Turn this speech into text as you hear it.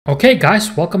Okay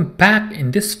guys, welcome back. In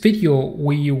this video,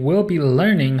 we will be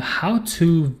learning how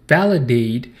to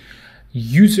validate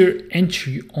user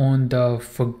entry on the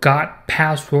forgot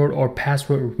password or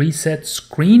password reset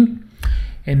screen.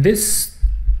 In this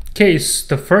case,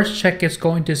 the first check is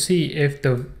going to see if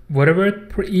the whatever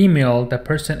email the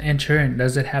person entered in,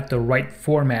 does it have the right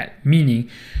format, meaning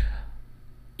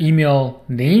email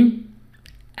name,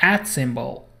 @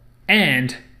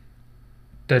 and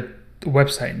the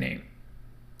website name.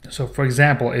 So for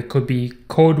example, it could be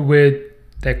code with,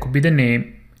 that could be the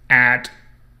name,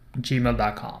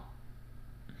 @gmail.com.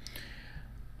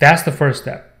 That's the first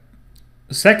step.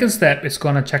 The second step is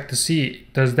going to check to see,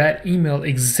 does that email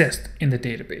exist in the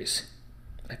database?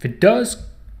 If it does,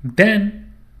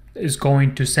 then it's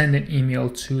going to send an email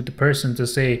to the person to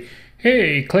say,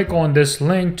 hey, click on this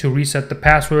link to reset the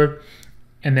password,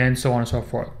 and then so on and so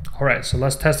forth. All right, so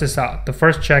let's test this out. The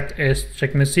first check is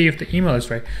checking to see if the email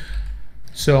is right.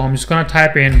 So I'm just going to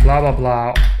type in blah, blah,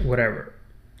 blah, whatever.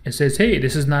 It says, hey,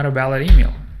 this is not a valid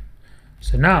email.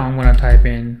 So now I'm going to type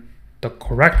in the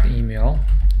correct email,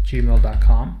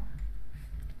 gmail.com.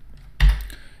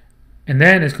 And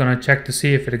then it's going to check to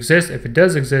see if it exists. If it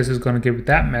does exist, it's going to give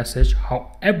that message.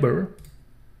 However,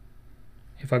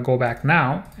 if I go back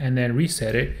now and then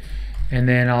reset it, and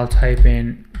then I'll type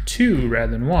in 2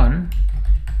 rather than 1,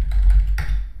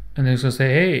 and then it's going to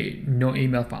say, hey, no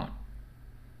email found.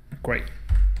 Great.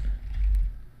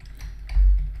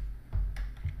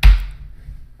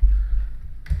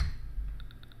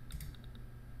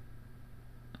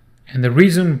 And the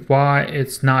reason why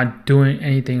it's not doing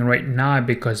anything right now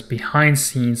because behind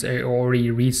scenes I already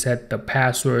reset the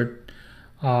password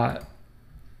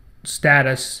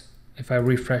status. If I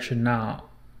refresh it now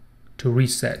to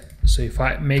reset, so if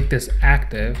I make this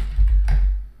active,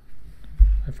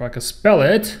 if I could spell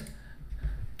it,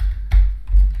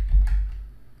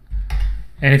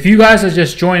 and if you guys are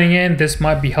just joining in, this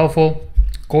might be helpful.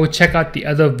 Go check out the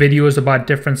other videos about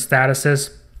different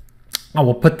statuses. I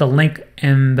will put the link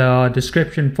in the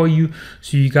description for you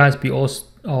so you guys be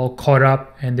all caught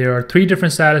up. And there are 3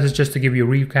 different statuses, just to give you a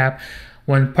recap.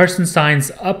 When a person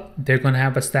signs up, they're going to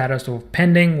have a status of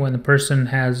pending. When the person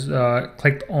has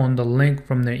clicked on the link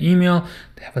from their email,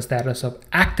 they have a status of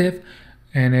active.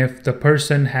 And if the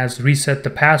person has reset the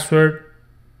password,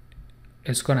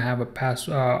 it's going to have a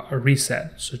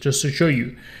reset. So just to show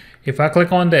you, if I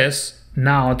click on this,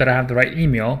 now that I have the right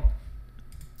email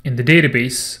in the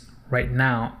database, right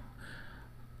now,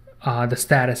 the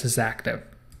status is active.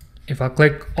 If I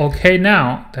click OK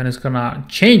now, then it's gonna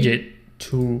change it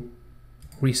to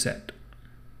reset,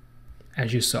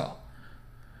 as you saw.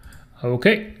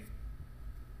 Okay.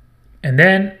 And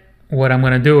then what I'm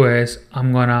gonna do is I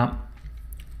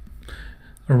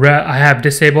have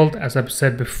disabled, as I've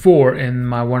said before in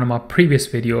one of my previous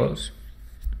videos,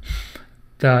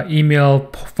 the email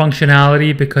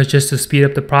functionality, because just to speed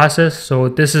up the process. So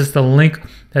this is the link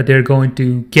that they're going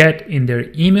to get in their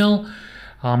email.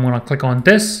 I'm going to click on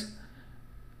this.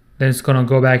 Then it's going to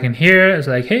go back in here. It's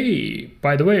like, hey,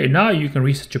 by the way, now you can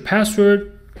reset your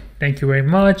password. Thank you very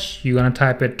much. You're going to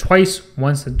type it twice,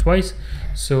 once and twice.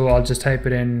 So I'll just type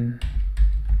it in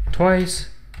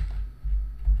twice.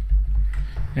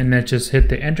 And then just hit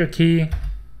the enter key.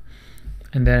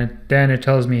 And then it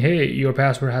tells me, hey, your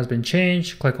password has been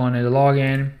changed. Click on it to log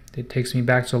in. It takes me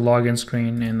back to the login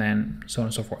screen, and then so on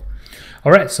and so forth.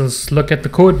 All right, so let's look at the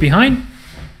code behind.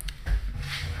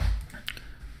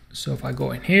 So if I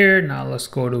go in here, now let's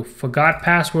go to forgot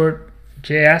password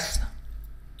JS.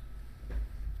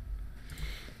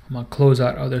 I'm gonna close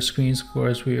out other screens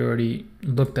because we already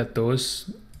looked at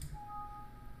those.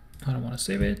 I don't want to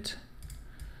save it.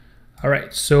 All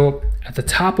right, so at the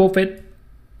top of it,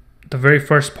 the very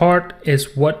first part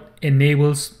is what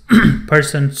enables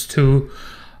persons to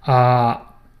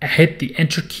hit the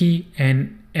enter key,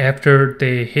 and after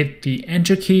they hit the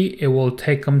enter key, it will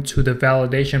take them to the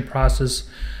validation process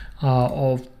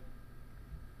of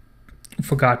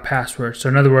forgot password. So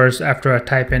in other words, after I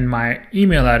type in my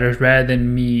email address, rather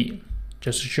than me,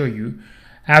 just to show you,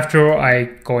 after I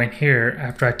go in here,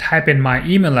 after I type in my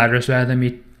email address, rather than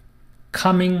me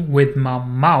coming with my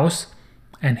mouse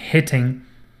and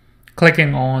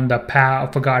clicking on the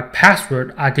forgot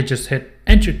password, I could just hit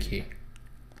enter key,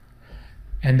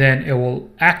 and then it will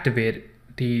activate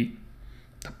the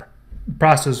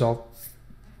process of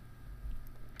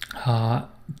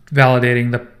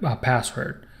validating the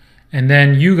password. And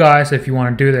then you guys, if you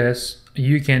want to do this,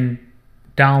 you can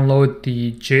download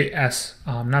the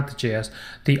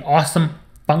the Awesome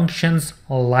Functions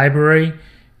library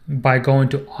by going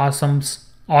to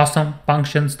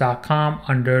awesomefunctions.com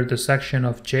under the section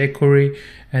of jQuery,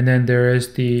 and then there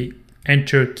is the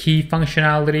enter key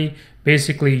functionality.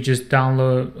 Basically, you just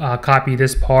download, copy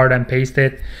this part and paste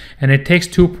it, and it takes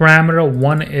two parameters.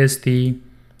 One is the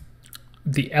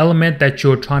element that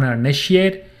you're trying to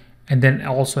initiate, and then it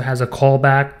also has a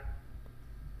callback.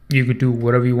 You could do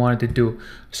whatever you wanted to do.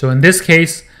 So in this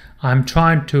case, I'm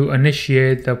trying to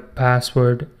initiate the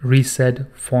password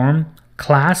reset form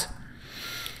class.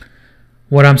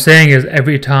 What I'm saying is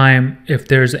every time if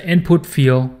there's an input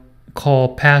field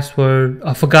called password,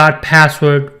 forgot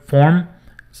password form,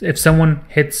 if someone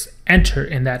hits enter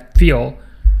in that field,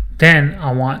 then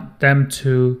I want them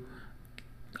to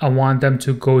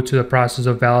go to the process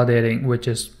of validating, which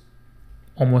is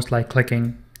almost like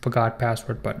clicking forgot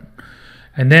password button.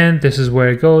 And then this is where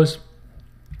it goes.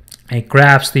 It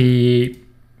grabs the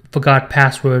forgot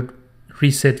password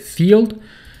reset field,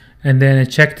 and then it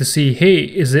checks to see, hey,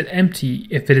 is it empty?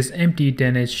 If it is empty,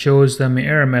 then it shows them an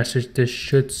error message. This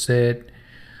should say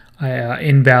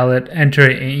invalid, enter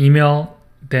an email.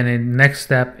 Then the next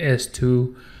step is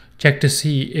to check to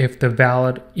see if the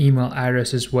valid email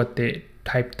address is what they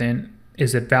typed in.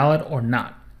 Is it valid or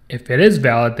not? If it is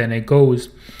valid, then it goes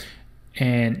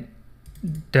and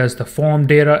does the form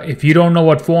data. If you don't know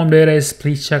what form data is,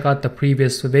 please check out the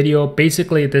previous video.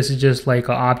 Basically, this is just like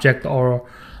an object or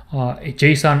a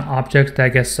JSON object that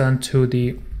gets sent to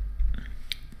the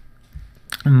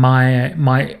my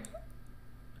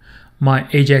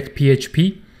Ajax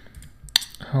PHP.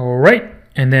 All right,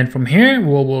 and then from here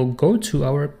we'll go to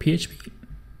our PHP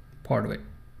part of it,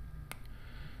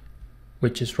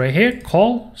 which is right here,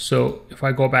 call. So if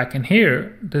I go back in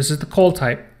here, this is the call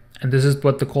type, and this is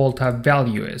what the call type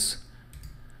value is.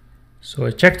 So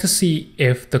I check to see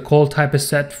if the call type is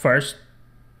set first,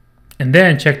 and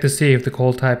then check to see if the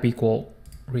call type equal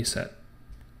reset.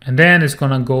 And then it's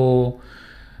gonna go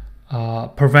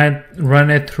run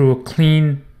it through a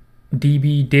clean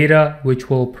DB data, which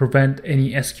will prevent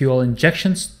any SQL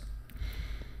injections.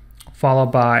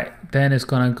 Followed by, then it's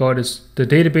gonna go to the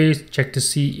database, check to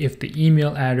see if the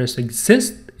email address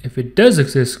exists. If it does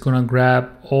exist, it's gonna grab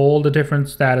all the different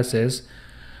statuses,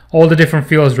 all the different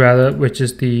fields rather, which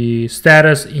is the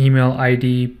status, email,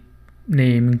 ID,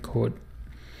 name, and code.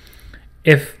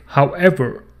 If,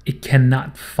 however, it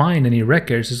cannot find any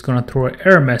records, it's gonna throw an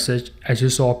error message as you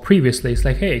saw previously. It's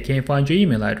like, hey, I can't find your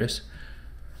email address.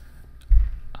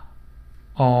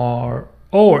 Or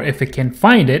if it can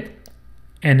find it,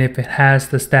 and if it has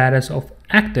the status of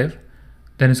active,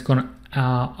 then it's gonna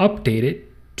update it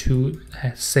to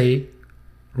say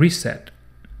reset.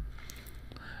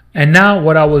 And now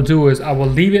what I will do is I will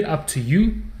leave it up to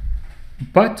you,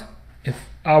 but if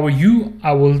I were you,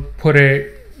 I will put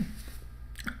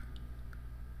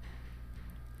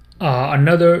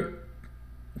another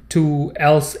two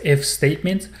else if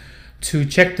statements to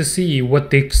check to see what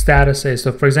the status is.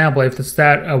 So for example, if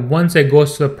the once it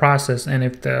goes to the process, and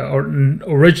if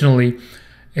originally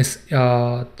is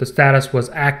the status was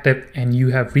active and you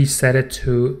have reset it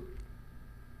to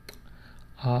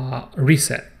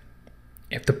reset.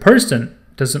 If the person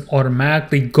doesn't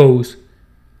automatically goes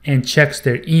and checks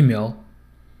their email,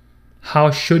 how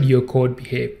should your code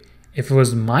behave? If it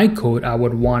was my code, I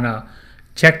would wanna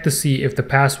check to see if the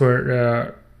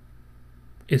password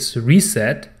is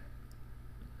reset.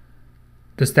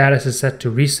 The status is set to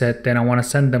reset. Then I want to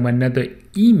send them another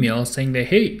email saying that,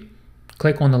 hey,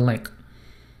 click on the link.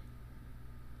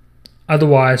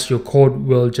 Otherwise, your code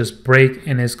will just break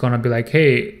and it's gonna be like,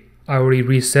 hey, I already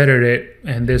resetted it,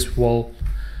 and this will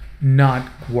not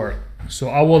work. So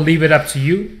I will leave it up to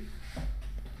you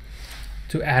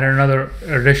to add another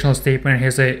additional statement.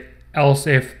 Here's a else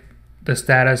if the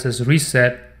status is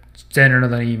reset, send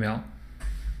another email,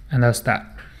 and that's that.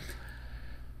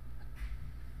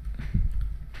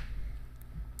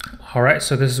 All right,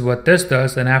 so this is what this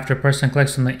does. And after a person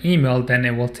clicks on the email, then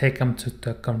it will take them to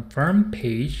the confirm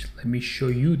page. Let me show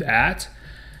you that,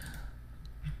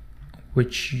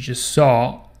 which you just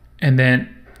saw. And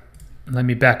then let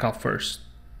me back up first.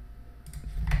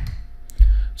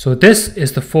 So this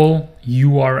is the full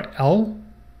URL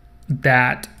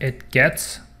that it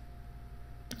gets.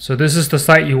 So this is the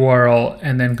site URL,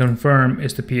 and then confirm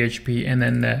is the PHP, and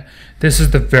then this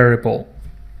is the variable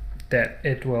that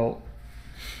it will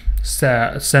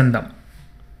send them.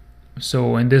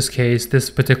 So in this case,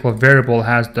 this particular variable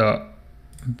has the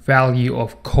value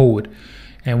of code,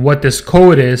 and what this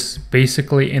code is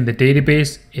basically in the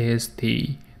database is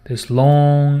this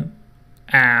long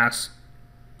ass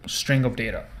string of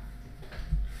data.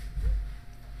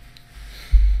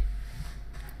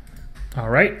 All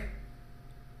right,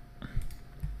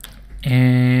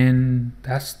 and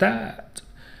that's that.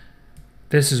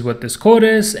 this is what this code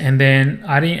is. And then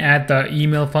I didn't add the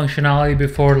email functionality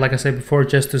before, like I said before,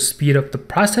 just to speed up the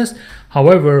process.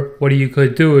 However, what you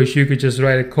could do is you could just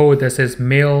write a code that says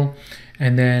mail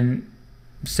and then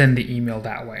send the email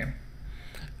that way.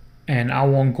 And I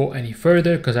won't go any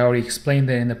further because I already explained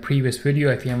that in the previous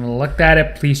video. If you haven't looked at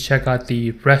it, please check out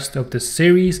the rest of the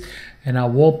series, and I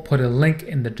will put a link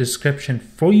in the description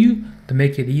for you to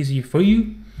make it easy for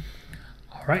you.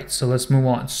 All right, so let's move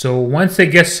on. So once it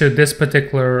gets to this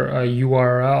particular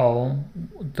URL,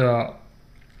 the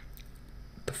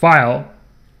file,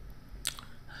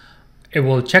 it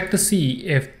will check to see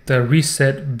if the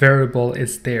reset variable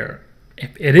is there.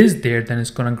 If it is there, then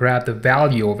it's going to grab the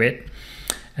value of it,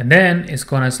 and then it's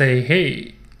going to say,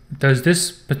 hey, does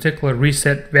this particular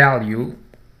reset value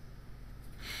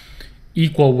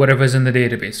equal whatever's in the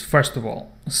database, first of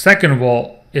all. Second of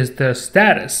all, is the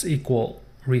status equal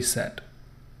reset?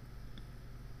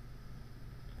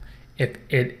 If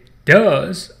it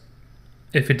does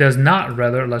not,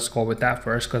 rather, let's go with that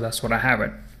first because that's what I have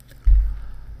it.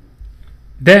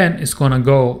 Then it's going to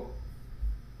go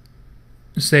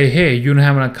say, hey, you don't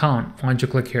have an account. Why don't you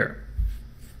click here?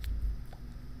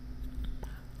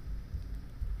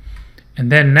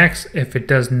 And then next, if it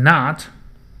does not,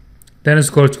 then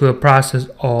it's go through the process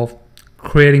of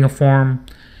creating a form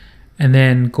and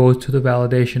then go to the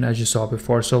validation as you saw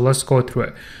before. So let's go through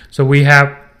it. So we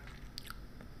have,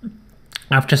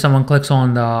 after someone clicks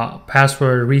on the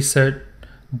password reset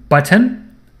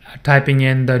button, typing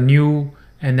in the new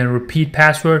and then repeat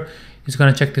password, it's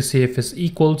going to check to see if it's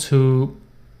equal to,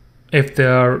 if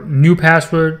the new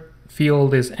password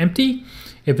field is empty.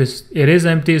 If it is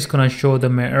empty, it's going to show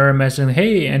them an error message,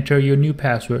 hey, enter your new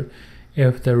password.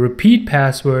 If the repeat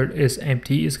password is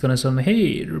empty, it's going to say,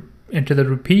 hey, enter the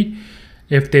repeat.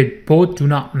 If they both do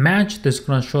not match, this is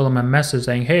going to show them a message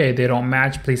saying, hey, they don't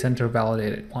match, please enter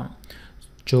validated one.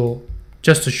 So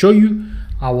just to show you,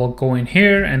 I will go in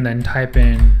here and then type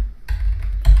in,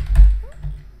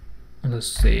 let's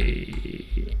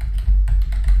see,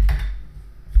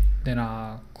 then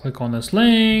I'll click on this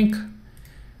link.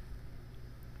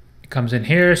 It comes in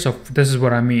here. So this is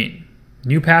what I mean,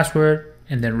 new password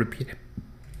and then repeat it.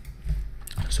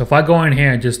 So if I go in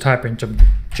here and just type in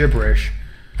gibberish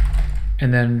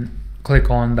and then click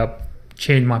on the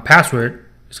change my password,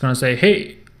 it's going to say,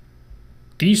 hey,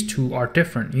 these two are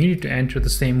different. You need to enter the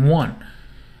same one.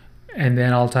 And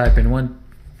then I'll type in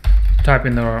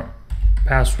the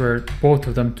password, both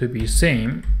of them to be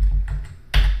same.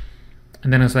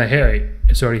 And then it's like, hey,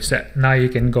 it's already set. Now you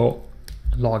can go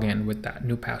log in with that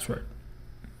new password.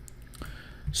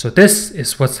 So this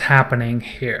is what's happening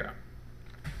here.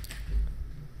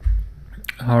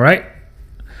 All right.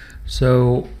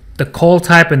 So the call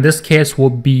type in this case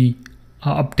will be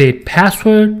update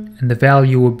password, and the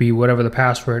value will be whatever the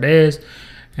password is.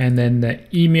 And then the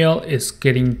email is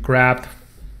getting grabbed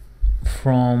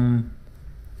from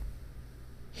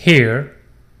here,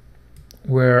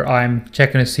 where I'm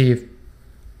checking to see if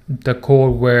the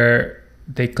code where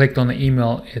they clicked on the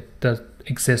email, it does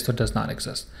exist or does not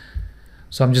exist.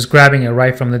 So I'm just grabbing it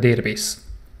right from the database.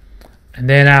 And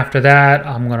then after that,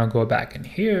 I'm gonna go back in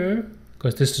here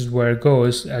because this is where it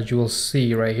goes. As you will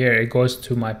see right here, it goes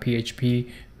to my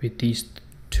PHP with these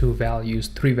three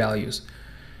values.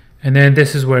 And then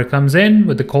this is where it comes in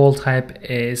with the call type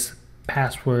is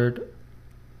password,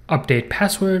 update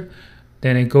password.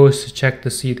 Then it goes to check to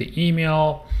see the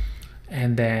email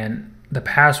and then the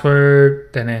password,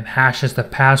 then it hashes the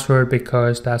password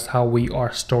because that's how we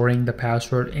are storing the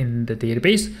password in the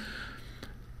database.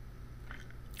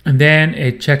 And then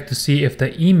it checked to see if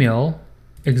the email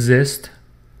exists,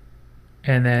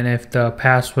 and then if the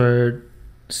password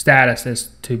status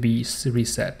is to be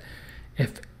reset.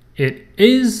 If it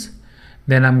is,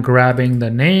 then I'm grabbing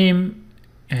the name,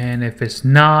 and if it's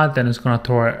not, then it's going to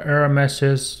throw an error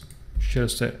message,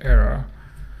 shows the error.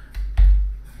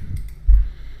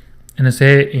 And it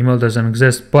say email doesn't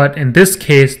exist, but in this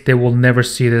case they will never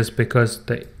see this because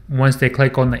once they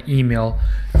click on the email,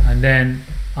 and then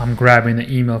I'm grabbing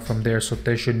the email from there, so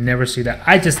they should never see that.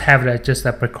 I just have it as just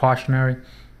a precautionary.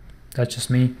 That's just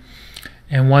me.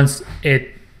 And once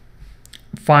it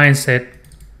finds a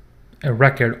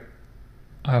record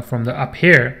from the up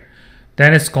here,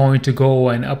 then it's going to go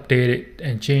and update it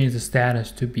and change the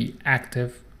status to be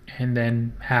active, and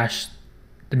then hash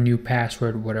the new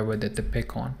password, whatever that they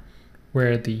pick on,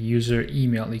 where the user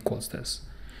email equals this.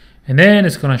 And then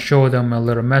it's going to show them a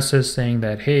little message saying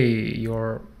that, hey,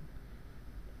 your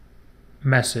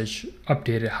message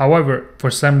updated. However, for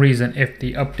some reason, if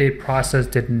the update process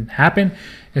didn't happen,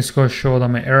 it's going to show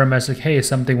them an error message, hey,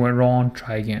 something went wrong,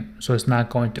 try again. So it's not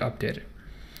going to update it.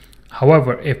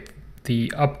 However, if the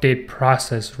update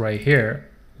process right here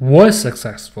was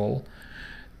successful,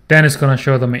 then it's going to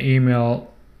show them an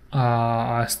email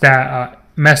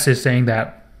message saying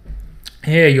that,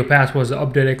 hey, your password is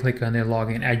updated, click on their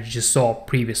login as you just saw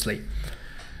previously.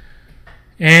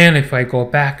 And if I go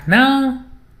back now,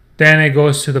 then it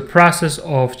goes to the process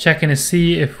of checking to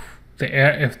see if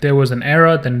there was an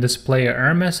error, then display an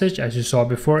error message as you saw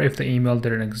before if the email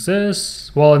didn't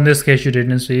exist. Well, in this case you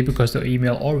didn't see because the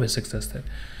email always existed.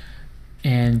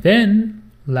 And then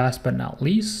last but not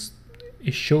least,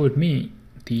 it showed me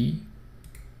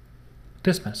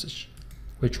this message,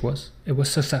 which was it was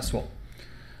successful.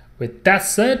 With that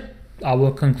said, I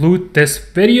will conclude this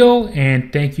video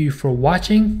and thank you for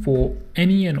watching. For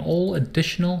any and all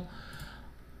additional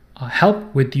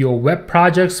help with your web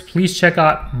projects, please check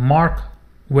out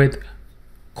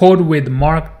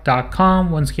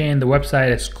codewithmark.com. Once again, the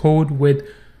website is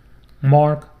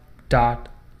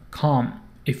codewithmark.com.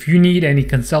 If you need any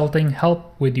consulting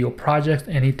help with your project,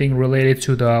 anything related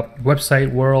to the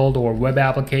website world or web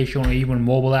application or even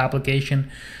mobile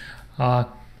application,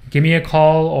 give me a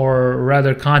call or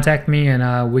rather contact me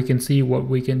and we can see what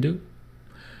we can do.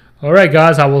 All right,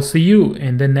 guys, I will see you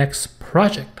in the next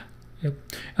project. Yep.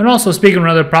 And also, speaking of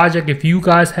another project, if you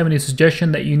guys have any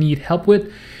suggestion that you need help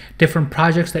with, different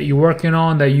projects that you're working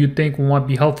on that you think might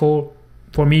be helpful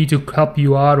for me to help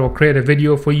you out or create a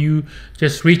video for you,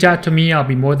 just reach out to me. I'll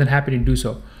be more than happy to do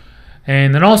so.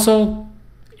 And then also,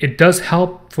 it does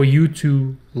help for you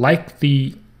to like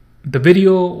the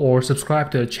video or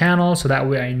subscribe to the channel, so that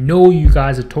way I know you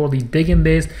guys are totally digging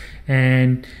this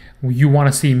and you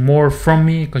want to see more from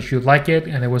me because you like it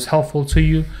and it was helpful to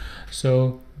you.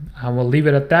 So I will leave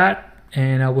it at that,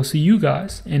 and I will see you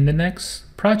guys in the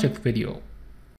next project video.